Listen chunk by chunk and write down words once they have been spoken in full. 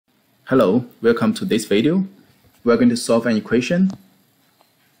Hello, welcome to this video. We're going to solve an equation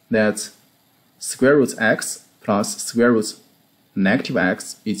that square root x plus square root negative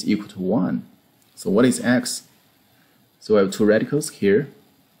x is equal to 1. So what is x? So I have two radicals here.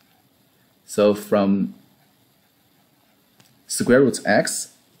 So from square root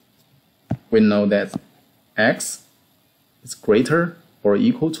x, we know that x is greater or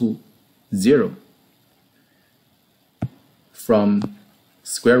equal to 0. From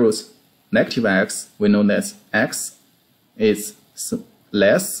square root negative x, we know that x is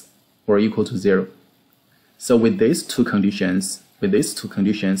less or equal to 0. So with these two conditions,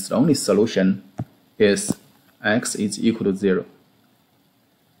 the only solution is x is equal to 0.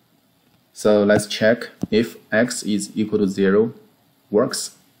 So let's check if x is equal to 0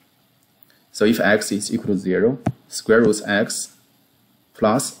 works. So if x is equal to 0, square root x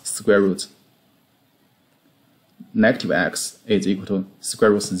plus square root negative x is equal to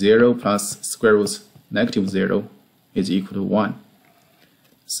square root 0 plus square root negative 0 is equal to 1.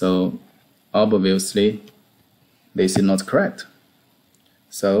 So obviously this is not correct.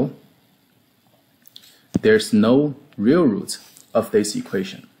 So there's no real root of this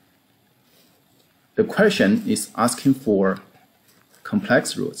equation. The question is asking for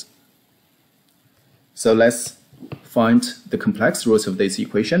complex roots. So let's find the complex roots of this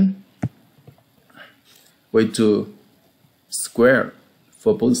equation. We do square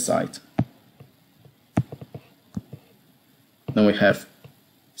for both sides. Then we have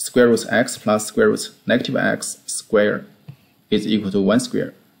square root x plus square root negative x square is equal to 1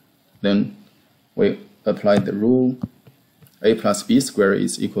 square. Then we apply the rule a plus b square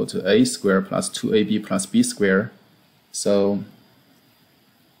is equal to a square plus 2ab plus b square. So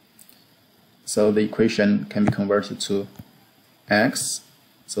the equation can be converted to x.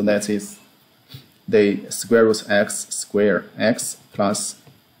 So that is the square root x square, x plus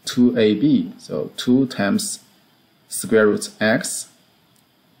 2ab. So 2 times square root x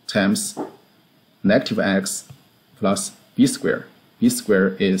times negative x plus b square. B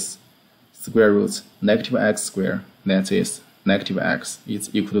square is square root negative x square. That is negative x is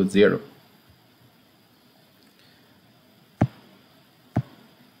equal to 0.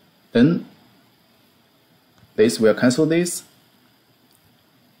 Then this will cancel this,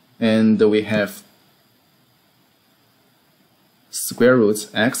 and we have square root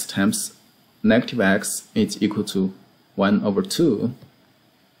x times negative x is equal to 1 over 2.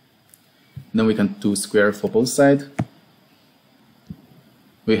 Then we can do square for both sides.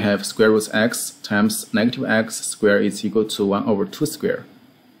 We have square root x times negative x square is equal to 1 over 2 square.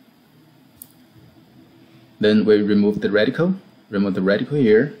 Then we remove the radical. Remove the radical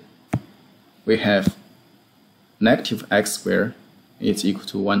here. We have negative x square is equal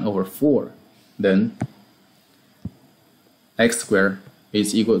to 1 over 4. Then x square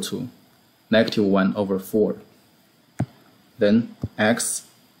is equal to negative 1 over 4. Then x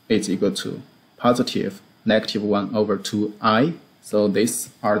is equal to positive negative 1 over 2i. So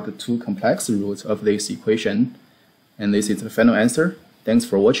these are the two complex roots of this equation. And this is the final answer. Thanks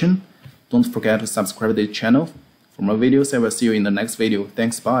for watching. Don't forget to subscribe to this channel. For more videos, I will see you in the next video.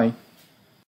 Thanks, bye.